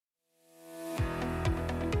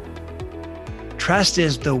Trust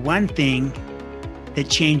is the one thing that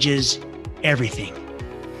changes everything.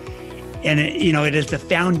 And it is the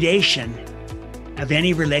foundation of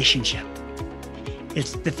any relationship.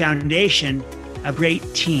 It's the foundation of great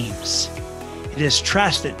teams. It is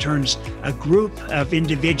trust that turns a group of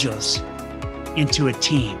individuals into a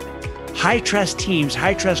team. High trust teams,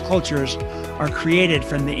 high trust cultures are created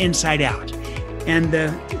from the inside out. And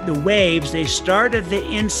the waves, they start at the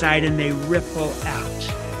inside and they ripple out.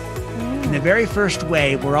 And the very first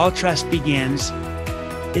wave where all trust begins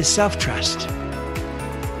is self-trust.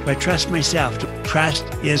 Do I trust myself? Trust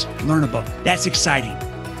is learnable. That's exciting.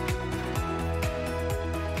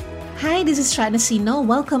 Hi, this is Shanasino.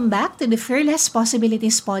 Welcome back to the Fearless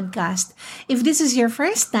Possibilities podcast. If this is your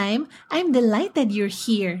first time, I'm delighted you're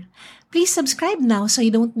here. Please subscribe now so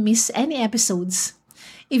you don't miss any episodes.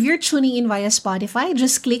 If you're tuning in via Spotify,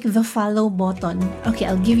 just click the follow button. Okay,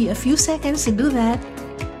 I'll give you a few seconds to do that.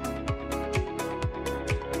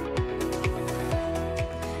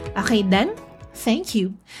 Okay, done? Thank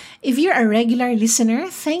you. If you're a regular listener,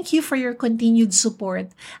 thank you for your continued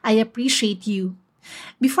support. I appreciate you.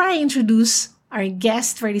 Before I introduce our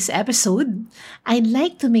guest for this episode, I'd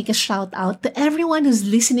like to make a shout out to everyone who's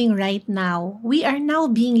listening right now. We are now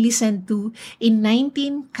being listened to in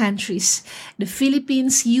 19 countries: the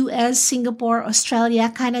Philippines, US, Singapore, Australia,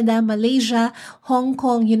 Canada, Malaysia, Hong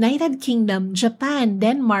Kong, United Kingdom, Japan,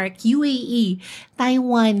 Denmark, UAE,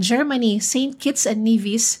 Taiwan, Germany, St. Kitts and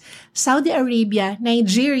Nevis, Saudi Arabia,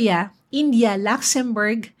 Nigeria, India,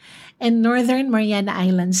 Luxembourg, and Northern Mariana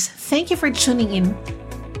Islands. Thank you for tuning in.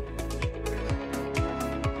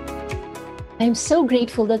 I'm so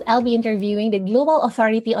grateful that I'll be interviewing the Global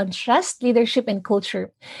Authority on Trust, Leadership, and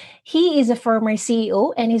Culture. He is a former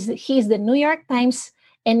CEO and he is the New York Times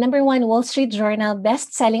and #1 Wall Street Journal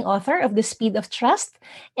best-selling author of The Speed of Trust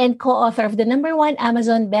and co-author of the #1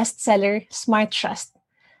 Amazon bestseller, Smart Trust.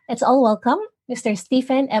 Let's all welcome Mr.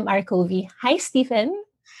 Stephen M.R. Covey. Hi, Stephen.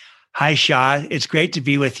 Hi, Shah. It's great to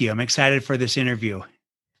be with you. I'm excited for this interview.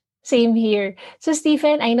 Same here. So,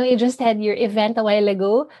 Stephen, I know you just had your event a while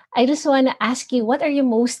ago. I just want to ask you, what are you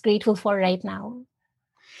most grateful for right now?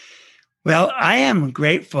 Well, I am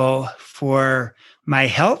grateful for my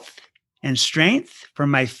health and strength, for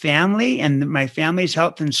my family and my family's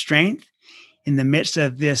health and strength in the midst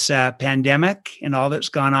of this pandemic and all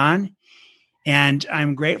that's gone on. And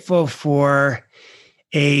I'm grateful for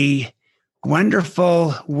a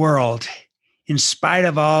wonderful world in spite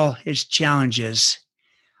of all its challenges.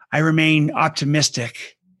 I remain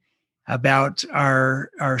optimistic about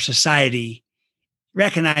our society,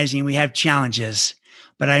 recognizing we have challenges,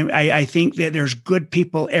 but I think that there's good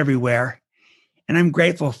people everywhere, and I'm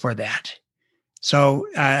grateful for that. So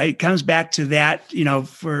it comes back to that,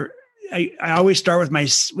 I always start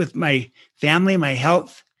with my family, my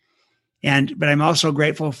health, but I'm also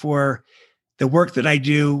grateful for the work that I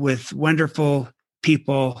do with wonderful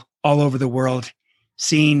people all over the world,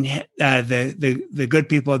 seeing the good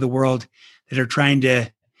people of the world that are trying to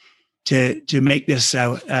make this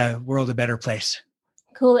world a better place.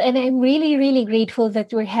 Cool. And I'm really, really grateful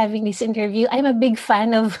that we're having this interview. I'm a big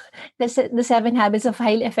fan of the 7 Habits of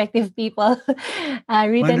Highly Effective People,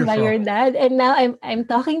 written by your dad. And now I'm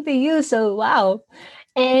talking to you. So wow.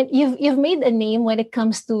 And you've made a name when it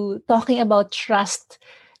comes to talking about trust.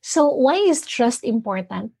 So why is trust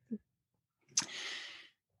important?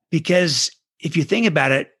 Because if you think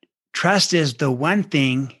about it, trust is the one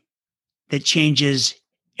thing that changes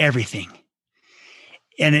everything.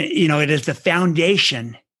 And it is the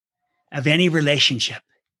foundation of any relationship.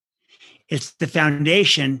 It's the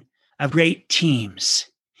foundation of great teams.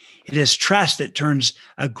 It is trust that turns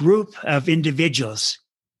a group of individuals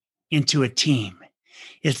into a team.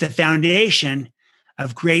 It's the foundation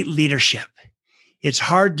of great leadership. It's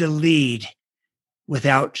hard to lead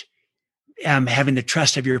without having the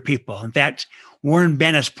trust of your people. In fact, Warren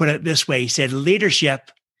Bennis put it this way. He said,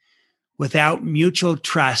 leadership without mutual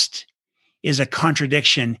trust is a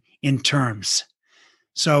contradiction in terms.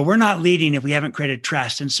 So we're not leading if we haven't created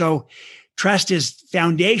trust. And so trust is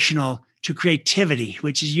foundational to creativity,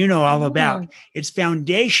 which is, all about. It's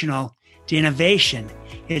foundational to innovation.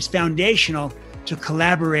 It's foundational to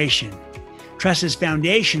collaboration. Trust is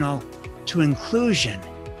foundational to inclusion.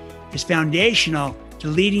 It's foundational to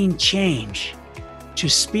leading change, to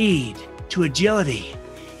speed, to agility.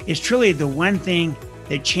 It's truly the one thing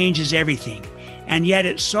that changes everything. And yet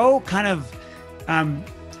it's so kind of,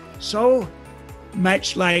 so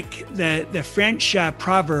much like the French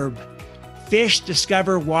proverb, fish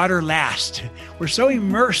discover water last. We're so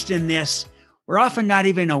immersed in this, we're often not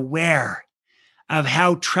even aware of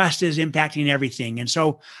how trust is impacting everything. And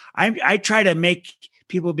so I try to make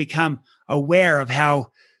people become aware of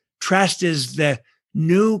how trust is the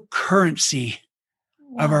new currency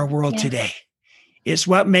of our Wow. world Yes. today. It's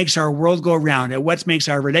what makes our world go round. It's what makes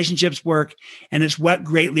our relationships work. And it's what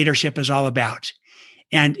great leadership is all about.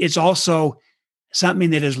 And it's also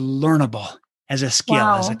something that is learnable as a skill,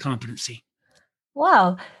 as a Wow. competency.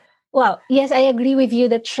 Wow. Wow. Yes, I agree with you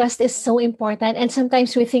that trust is so important. And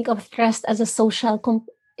sometimes we think of trust as a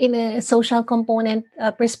in a social component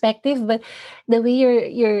perspective, but the way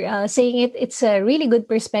you're saying it, it's a really good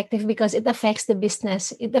perspective because it affects the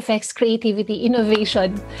business, it affects creativity,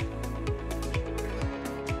 innovation.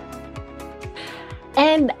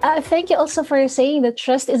 And thank you also for saying that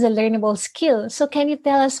trust is a learnable skill. So can you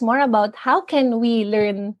tell us more about how can we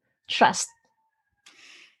learn trust?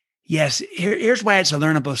 Yes, here's why it's a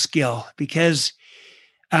learnable skill, because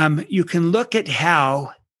you can look at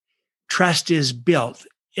how trust is built,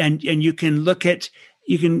 and you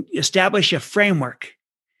can establish a framework,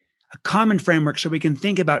 a common framework, so we can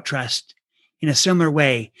think about trust in a similar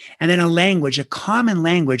way, and then a common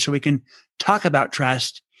language, so we can talk about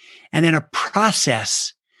trust, and then a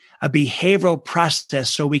process, a behavioral process,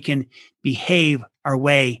 so we can behave our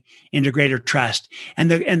way into greater trust. And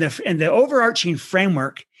the overarching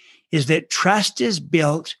framework is that trust is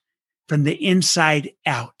built from the inside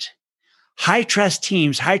out. High trust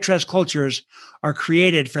teams, high trust cultures are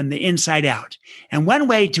created from the inside out. And one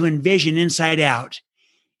way to envision inside out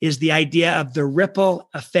is the idea of the ripple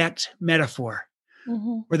effect metaphor,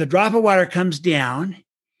 Mm-hmm. where the drop of water comes down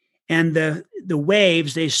and the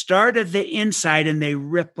waves, they start at the inside and they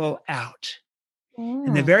ripple out.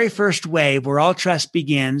 And the Mm. very first wave, where all trust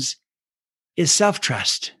begins, is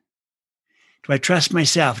self-trust. Do I trust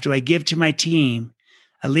myself? Do I give to my team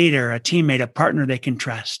a leader, a teammate, a partner they can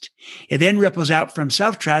trust? It then ripples out from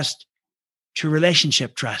self-trust to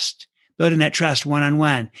relationship trust, building that trust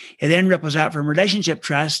one-on-one. It then ripples out from relationship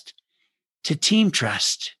trust to team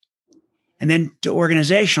trust, and then to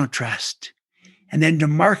organizational trust, and then to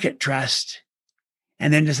market trust,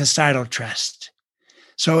 and then to societal trust.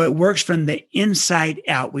 So it works from the inside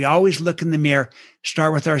out. We always look in the mirror,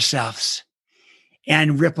 start with ourselves,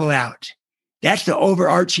 and ripple out. That's the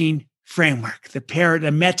overarching framework,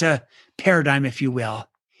 the meta paradigm, if you will.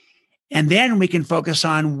 And then we can focus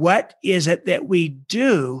on what is it that we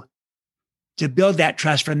do to build that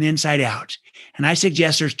trust from the inside out. And I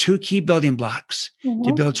suggest there's two key building blocks to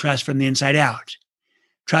Mm-hmm. build trust from the inside out.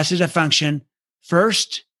 Trust is a function,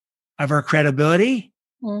 first, of our credibility,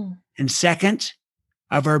 Mm. and second,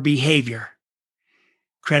 of our behavior.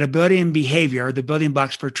 Credibility and behavior are the building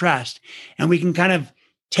blocks for trust. And we can kind of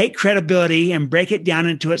take credibility and break it down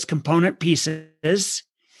into its component pieces,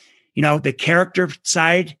 the character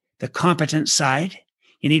side, the competence side.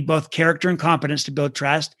 You need both character and competence to build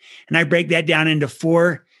trust. And I break that down into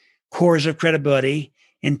 4 cores of credibility: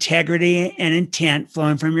 integrity and intent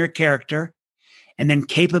flowing from your character, and then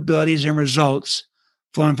capabilities and results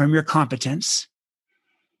flowing from your competence.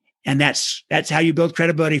 And that's how you build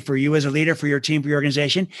credibility for you as a leader, for your team, for your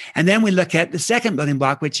organization. And then we look at the second building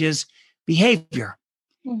block, which is behavior.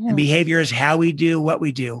 And Mm-hmm. behavior is how we do what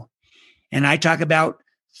we do. And I talk about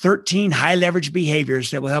 13 high leverage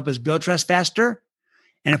behaviors that will help us build trust faster.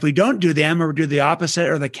 And if we don't do them, or do the opposite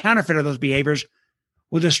or the counterfeit of those behaviors,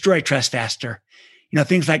 we'll destroy trust faster.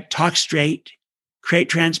 Things like talk straight, create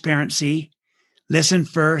transparency, listen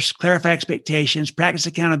first, clarify expectations, practice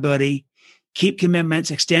accountability, keep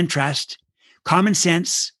commitments, extend trust, common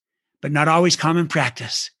sense, but not always common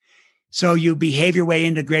practice. So you behave your way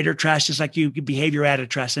into greater trust, just like you behave your way out of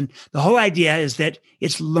trust. And the whole idea is that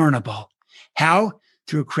it's learnable. How?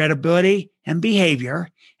 Through credibility and behavior.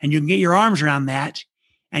 And you can get your arms around that.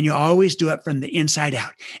 And you always do it from the inside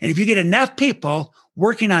out. And if you get enough people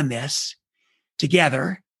working on this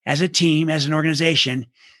together as a team, as an organization,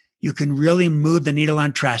 you can really move the needle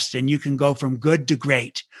on trust, and you can go from good to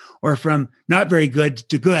great, or from not very good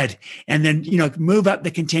to good. And then, move up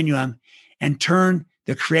the continuum and turn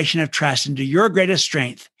the creation of trust into your greatest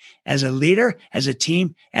strength as a leader, as a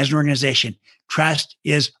team, as an organization. Trust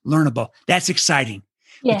is learnable. That's exciting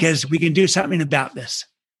Yes. because we can do something about this.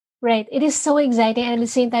 Right. It is so exciting, and at the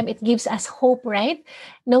same time, it gives us hope, right?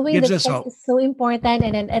 Knowing Gives that us trust hope. is so important,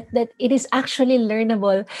 and then that it is actually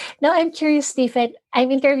learnable. Now, I'm curious, Stephen.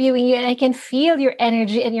 I'm interviewing you, and I can feel your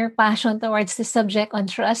energy and your passion towards the subject on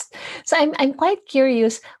trust. So I'm quite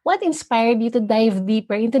curious. What inspired you to dive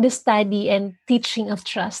deeper into the study and teaching of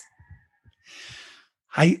trust?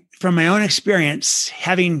 From my own experience,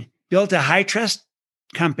 having built a high trust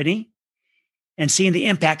company and seeing the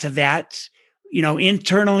impact of that,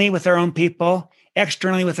 internally with our own people,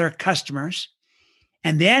 externally with our customers.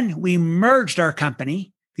 And then we merged our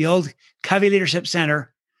company the old Covey Leadership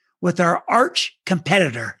Center, with our arch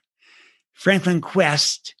competitor, Franklin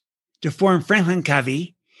Quest, to form Franklin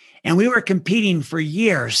Covey. And we were competing for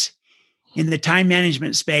years in the time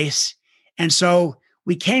management space. And so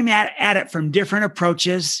we came at it from different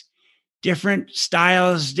approaches, different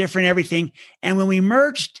styles, different everything. And when we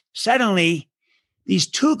merged, suddenly these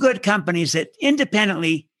two good companies that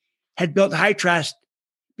independently had built high trust,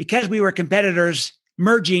 because we were competitors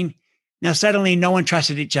merging, now suddenly no one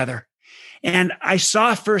trusted each other. And I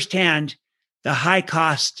saw firsthand the high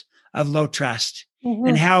cost of low trust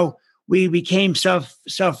and how we became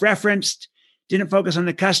self-referenced, didn't focus on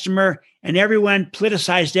the customer, and everyone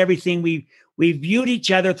politicized everything. We viewed each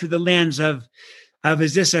other through the lens of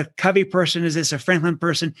is this a Covey person? Is this a Franklin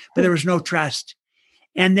person? But there was no trust.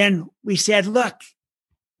 And then we said, look,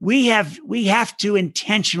 we have to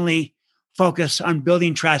intentionally focus on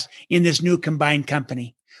building trust in this new combined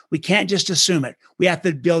company. We can't just assume it. We have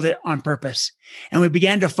to build it on purpose. And we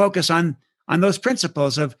began to focus on those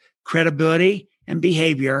principles of credibility and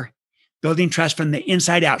behavior, building trust from the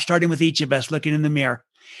inside out, starting with each of us looking in the mirror.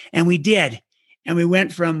 And we did. And we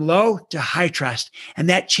went from low to high trust. And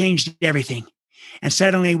that changed everything. And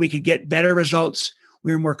suddenly we could get better results.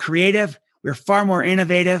 We were more creative. We were far more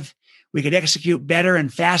innovative. We could execute better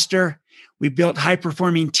and faster. We built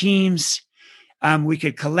high-performing teams. We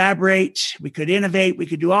could collaborate. We could innovate. We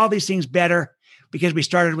could do all these things better because we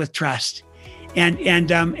started with trust.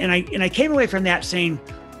 And I came away from that saying,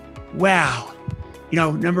 wow,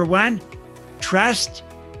 number one, trust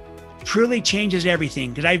truly changes everything,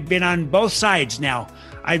 because I've been on both sides now.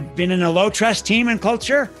 I've been in a low trust team and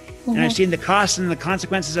culture, and I've seen the costs and the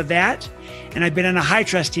consequences of that. And I've been in a high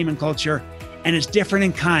trust team and culture, and it's different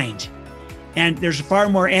in kind. And there's far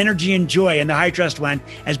more energy and joy in the high trust one,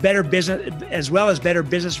 as well as better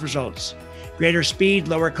business results, greater speed,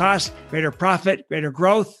 lower costs, greater profit, greater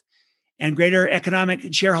growth, and greater economic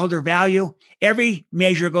and shareholder value. Every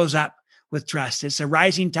measure goes up with trust. It's a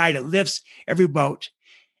rising tide. It lifts every boat.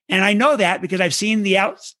 And I know that because I've seen the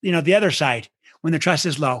other side when the trust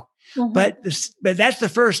is low. But that's the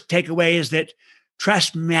first takeaway, is that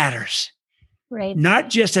trust matters. Right. Not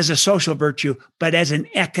just as a social virtue, but as an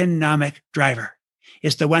economic driver.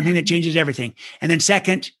 It's the one thing that changes everything. And then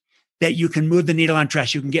second, that you can move the needle on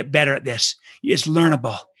trust. You can get better at this. It's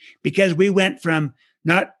learnable, because we went from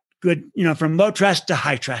not good, from low trust to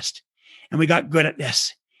high trust, and we got good at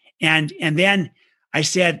this. And then I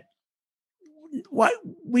said, what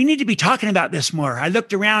we need to be talking about this more. I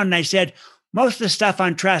looked around and I said, most of the stuff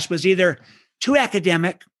on trust was either too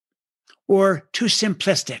academic or too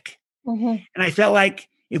simplistic. And I felt like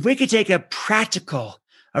if we could take a practical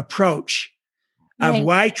approach of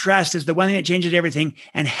why trust is the one thing that changes everything,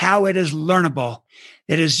 and how it is learnable,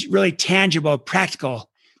 that is really tangible, practical,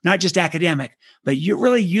 not just academic, but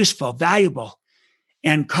really useful, valuable,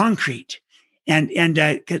 and concrete, and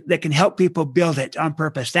that can help people build it on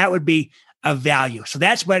purpose, that would be of value. So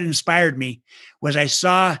that's what inspired me, was I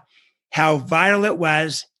saw how vital it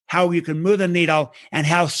was, how you can move the needle, and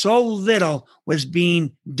how so little was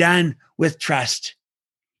being done with trust.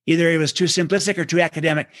 Either it was too simplistic or too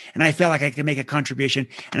academic. And I felt like I could make a contribution,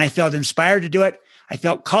 and I felt inspired to do it. I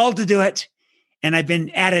felt called to do it. And I've been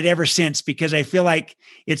at it ever since, because I feel like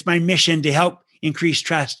it's my mission to help increase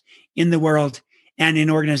trust in the world and in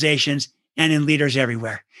organizations and in leaders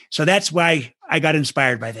everywhere. So that's why I got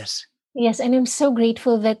inspired by this. Yes, and I'm so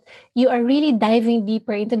grateful that you are really diving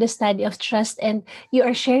deeper into the study of trust, and you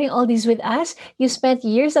are sharing all this with us. You spent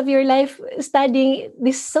years of your life studying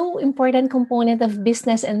this so important component of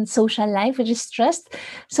business and social life, which is trust.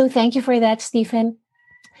 So thank you for that, Stephen.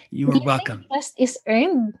 You are welcome. Think trust is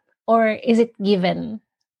earned, or is it given?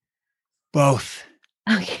 Both.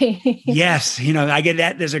 Okay. Yes. I get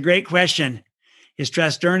that. There's a great question. Is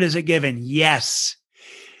trust earned? Is it given? Yes.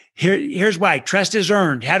 Here's why. Trust is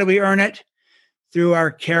earned. How do we earn it? Through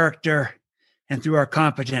our character and through our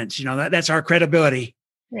competence. That's our credibility.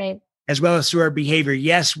 Right. As well as through our behavior.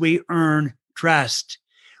 Yes, we earn trust.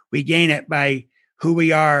 We gain it by who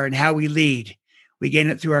we are and how we lead. We gain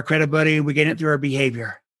it through our credibility. We gain it through our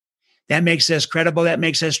behavior. That makes us credible. That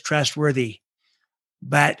makes us trustworthy.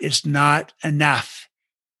 But it's not enough.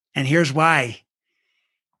 And here's why.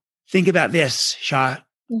 Think about this, Shaw.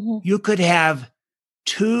 You could have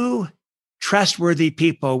two trustworthy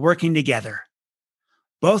people working together,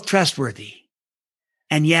 both trustworthy,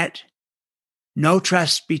 and yet no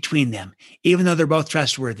trust between them, even though they're both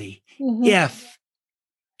trustworthy, if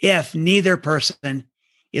neither person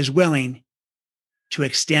is willing to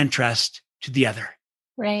extend trust to the other.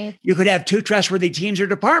 Right. You could have two trustworthy teams or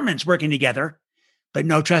departments working together, but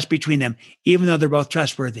no trust between them, even though they're both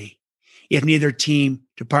trustworthy. if neither team,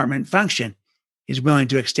 department, function is willing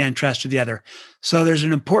to extend trust to the other. So there's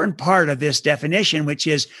an important part of this definition, which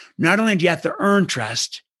is not only do you have to earn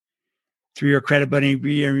trust through your credibility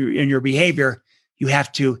and your behavior, you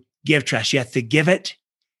have to give trust. You have to give it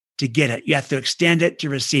to get it. You have to extend it to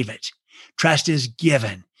receive it. Trust is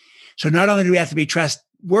given. So not only do we have to be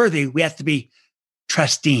trustworthy, we have to be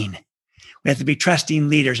trusting. We have to be trusting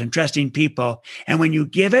leaders and trusting people. And when you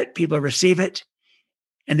give it, people receive it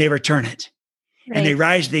and they return it. Right. And they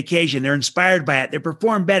rise to the occasion. They're inspired by it. They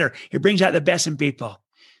perform better. It brings out the best in people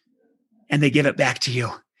and they give it back to you.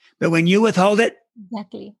 But when you withhold it,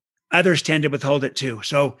 exactly, others tend to withhold it too.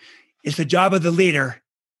 So it's the job of the leader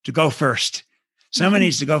to go first. Someone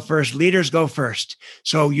needs to go first. Leaders go first.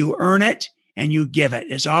 So you earn it and you give it.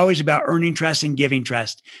 It's always about earning trust and giving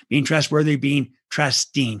trust, being trustworthy, being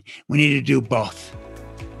trusting. We need to do both.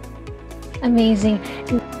 Amazing.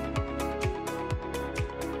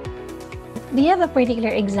 Do you have a particular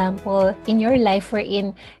example in your life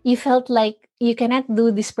wherein you felt like you cannot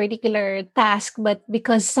do this particular task, but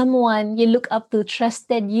because someone you look up to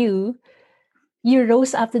trusted you, you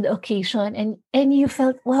rose up to the occasion and you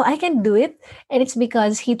felt, wow, I can do it. And it's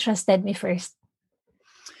because he trusted me first.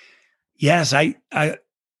 Yes, I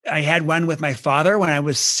had one with my father when I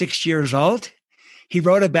was 6 years old. He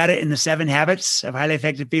wrote about it in the 7 Habits of Highly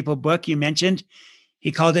Effective People book you mentioned.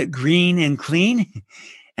 He called it Green and Clean.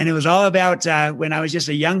 And it was all about when I was just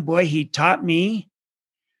a young boy, he taught me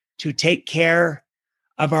to take care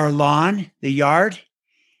of our lawn, the yard.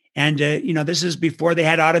 And, this is before they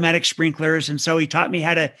had automatic sprinklers. And so he taught me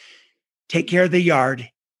how to take care of the yard,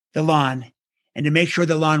 the lawn, and to make sure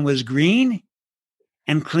the lawn was green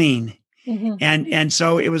and clean. Mm-hmm. And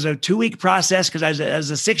so it was a 2-week process because I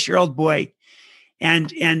was a 6-year-old boy.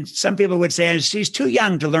 And some people would say, he's too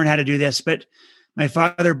young to learn how to do this. But my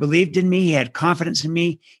father believed in me. He had confidence in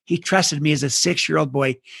me. He trusted me as a 6-year-old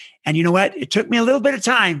boy. And you know what? It took me a little bit of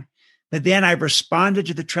time, but then I responded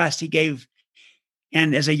to the trust he gave.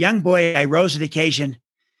 And as a young boy, I rose to the occasion.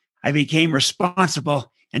 I became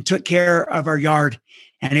responsible and took care of our yard,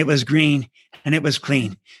 and it was green and it was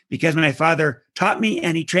clean because my father taught me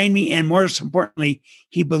and he trained me. And most importantly,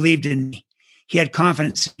 he believed in me. He had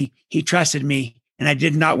confidence in me. He trusted me, and I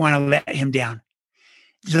did not want to let him down.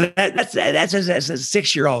 So that's as a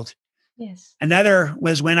 6-year-old. Yes. Another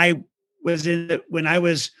was when I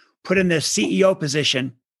was put in the CEO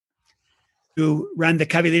position to run the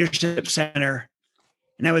Covey Leadership Center.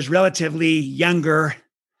 And I was relatively younger,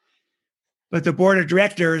 but the board of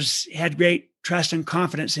directors had great trust and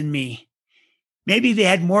confidence in me. Maybe they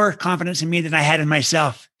had more confidence in me than I had in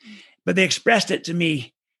myself, but they expressed it to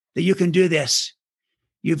me that you can do this.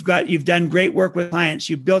 You've done great work with clients.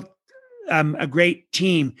 You built a great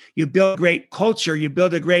team. You build great culture. You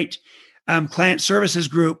build a great client services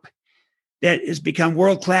group that has become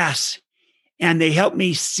world class. And they helped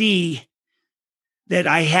me see that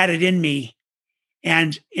I had it in me.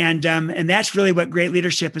 And that's really what great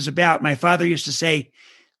leadership is about. My father used to say,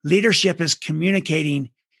 leadership is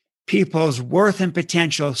communicating people's worth and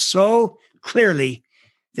potential so clearly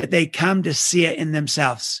that they come to see it in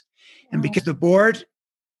themselves. And because the board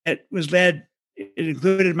it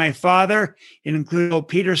included my father, it included Old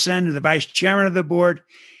Peterson, the vice chairman of the board,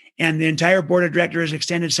 and the entire board of directors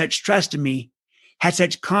extended such trust in me, had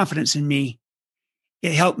such confidence in me.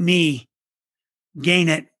 It helped me gain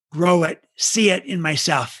it, grow it, see it in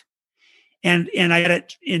myself. And I got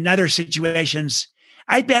it in other situations.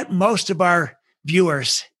 I bet most of our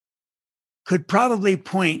viewers could probably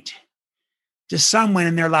point to someone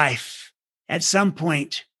in their life at some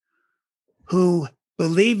point who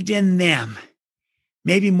believed in them,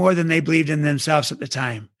 maybe more than they believed in themselves at the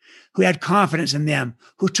time, who had confidence in them,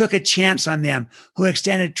 who took a chance on them, who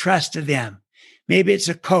extended trust to them. Maybe it's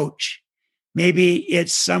a coach. Maybe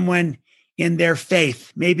it's someone in their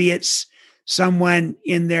faith. Maybe it's someone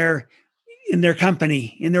in their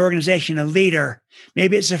company, in their organization, a leader.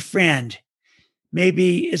 Maybe it's a friend.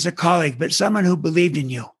 Maybe it's a colleague, but someone who believed in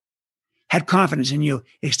you, had confidence in you,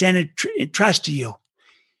 extended trust to you.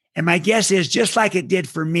 And my guess is just like it did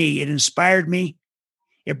for me, it inspired me.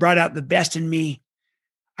 It brought out the best in me.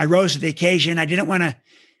 I rose to the occasion.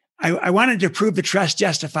 I wanted to prove the trust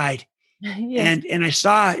justified. Yes. And I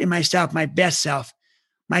saw in myself my best self.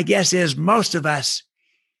 My guess is most of us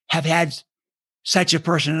have had such a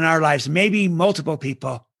person in our lives, maybe multiple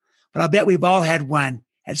people, but I'll bet we've all had one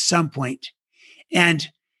at some point. And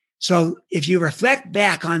so if you reflect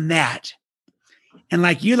back on that, and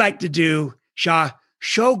like you like to do, Shaw,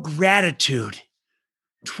 show gratitude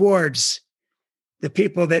towards the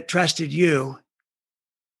people that trusted you,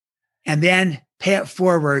 and then pay it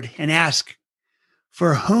forward and ask,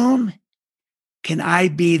 for whom can I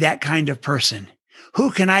be that kind of person?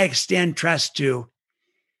 Who can I extend trust to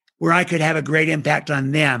where I could have a great impact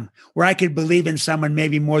on them, where I could believe in someone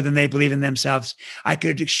maybe more than they believe in themselves? I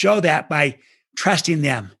could show that by trusting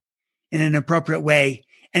them in an appropriate way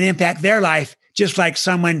and impact their life just like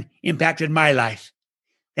someone impacted my life.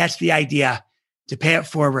 That's the idea, to pay it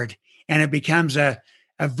forward. And it becomes a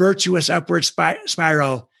virtuous upward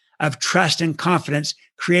spiral of trust and confidence,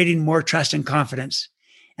 creating more trust and confidence.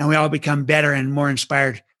 And we all become better and more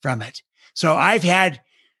inspired from it. So I've had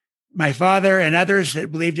my father and others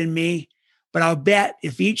that believed in me, but I'll bet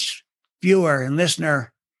if each viewer and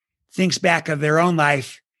listener thinks back of their own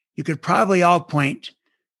life, you could probably all point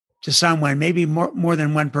to someone, maybe more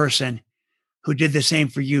than one person, who did the same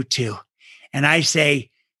for you too. And I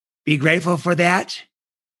say, be grateful for that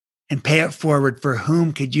and pay it forward. For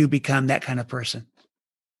whom could you become that kind of person?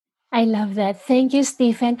 I love that. Thank you,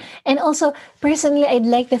 Stephen. And also, personally, I'd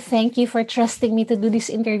like to thank you for trusting me to do this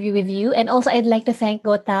interview with you. And also, I'd like to thank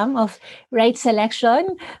Gotham of Right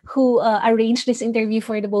Selection, who arranged this interview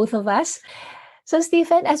for the both of us. So,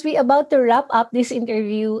 Stephen, as we about to wrap up this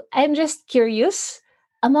interview, I'm just curious.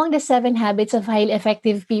 Among the 7 habits of highly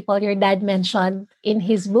effective people your dad mentioned in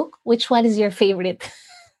his book, which one is your favorite?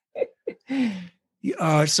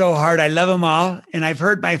 Oh, it's so hard. I love them all. And I've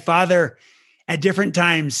heard my father at different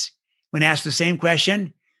times when asked the same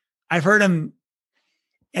question. I've heard him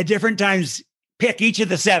at different times pick each of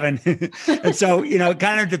the 7. And so, it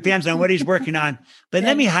kind of depends on what he's working on. But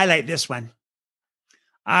let me highlight this one.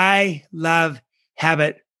 I love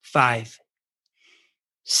habit 5.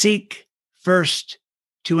 Seek first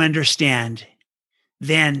to understand,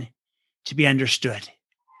 then to be understood.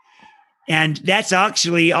 And that's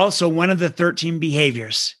actually also one of the 13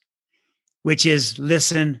 behaviors, which is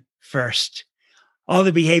listen first. All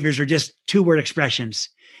the behaviors are just 2-word expressions.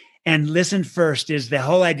 And listen first is the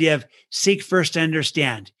whole idea of seek first to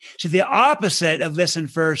understand. So the opposite of listen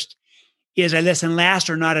first is I listen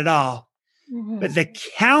last or not at all. Mm-hmm. But the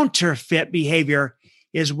counterfeit behavior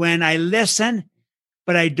is when I listen,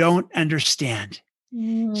 but I don't understand.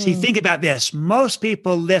 See, think about this. Most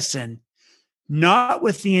people listen not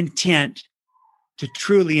with the intent to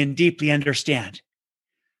truly and deeply understand.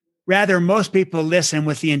 Rather, most people listen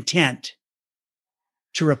with the intent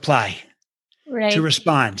to reply, to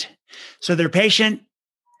respond. So they're patient,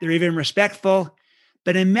 they're even respectful,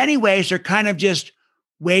 but in many ways, they're kind of just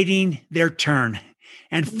waiting their turn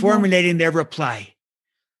and formulating their reply.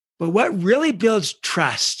 But what really builds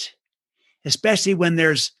trust, especially when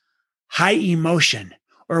there's high emotion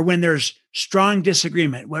or when there's strong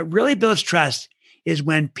disagreement, what really builds trust is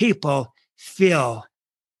when people feel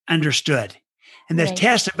understood. And the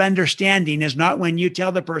test of understanding is not when you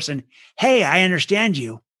tell the person, hey, I understand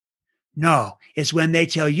you. No, it's when they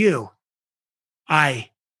tell you, I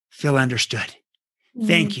feel understood.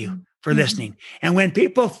 Thank you for listening. And when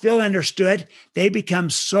people feel understood, they become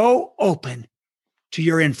so open to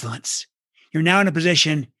your influence. You're now in a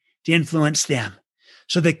position to influence them.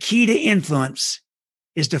 So the key to influence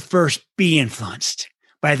is to first be influenced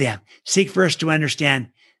by them. Seek first to understand,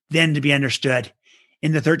 then to be understood.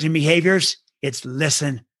 In the 13 behaviors, it's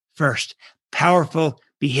listen first. Powerful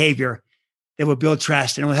behavior that will build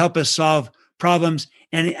trust and will help us solve problems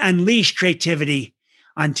and unleash creativity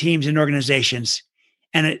on teams and organizations.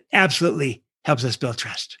 And it absolutely helps us build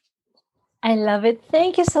trust. I love it.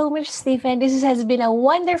 Thank you so much, Stephen. This has been a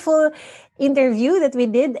wonderful interview that we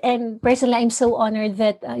did. And personally, I'm so honored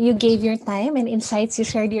that you gave your time and insights. You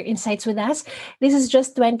shared your insights with us. This is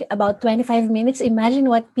just about 25 minutes. Imagine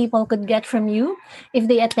what people could get from you if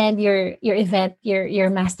they attend your event, your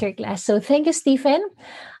masterclass. So thank you, Stephen.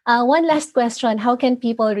 One last question. How can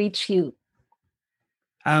people reach you?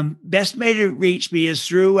 Best way to reach me is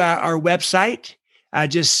through our website,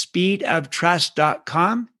 just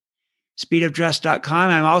speedoftrust.com. Speedoftrust.com.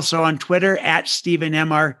 I'm also on Twitter at Stephen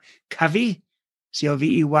M.R. Covey,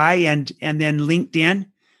 Covey, and then LinkedIn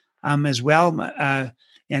as well.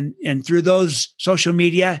 And through those social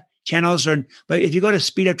media channels. But if you go to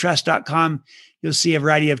speedoftrust.com, you'll see a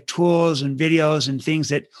variety of tools and videos and things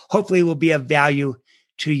that hopefully will be of value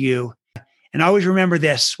to you. And always remember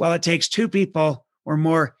this, while it takes 2 people or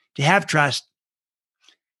more to have trust,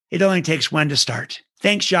 it only takes 1 to start.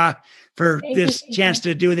 Thanks, Shah, for this chance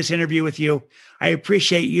to do this interview with you. I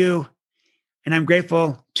appreciate you, and I'm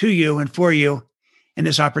grateful to you and for you and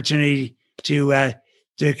this opportunity to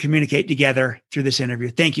communicate together through this interview.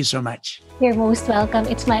 Thank you so much. You're most welcome.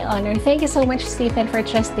 It's my honor. Thank you so much, Stephen, for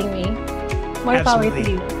trusting me. More Absolutely. Power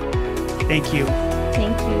to you. Thank you.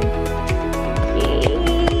 Thank you.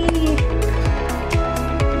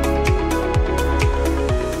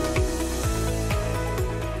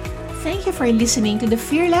 Thank you for listening to the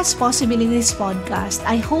Fearless Possibilities podcast.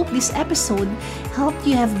 I hope this episode helped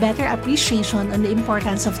you have better appreciation on the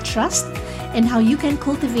importance of trust and how you can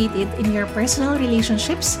cultivate it in your personal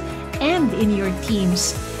relationships and in your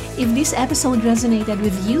teams. If this episode resonated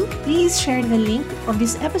with you, please share the link of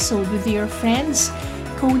this episode with your friends,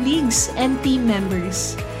 colleagues, and team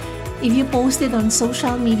members. If you post it on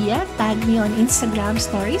social media, tag me on Instagram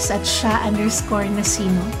stories at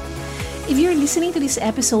 @sha_nasino. If you're listening to this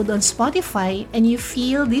episode on Spotify and you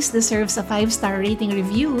feel this deserves a 5-star rating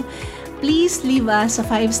review, please leave us a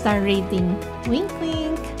 5-star rating. Wink,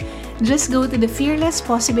 wink. Just go to the Fearless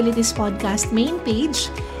Possibilities podcast main page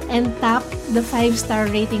and tap the 5-star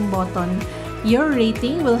rating button. Your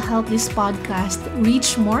rating will help this podcast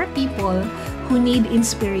reach more people who need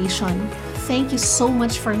inspiration. Thank you so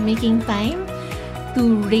much for making time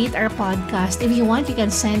to rate our podcast. If you want, you can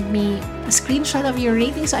send me a screenshot of your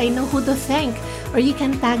rating so I know who to thank. Or you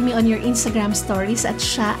can tag me on your Instagram stories at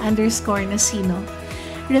 @sha_nasino.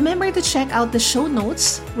 Remember to check out the show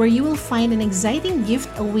notes where you will find an exciting gift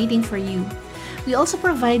awaiting for you. We also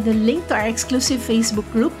provide the link to our exclusive Facebook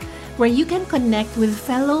group where you can connect with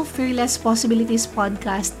fellow Fearless Possibilities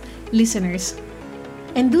podcast listeners.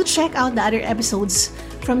 And do check out the other episodes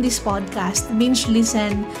from this podcast. Binge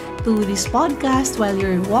listen to this podcast while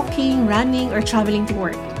you're walking, running, or traveling to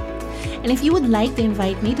work. And if you would like to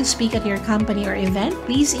invite me to speak at your company or event,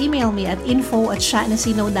 please email me at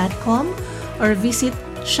info@shanasino.com or visit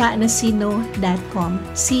shanasino.com.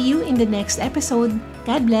 See you in the next episode.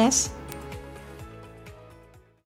 God bless.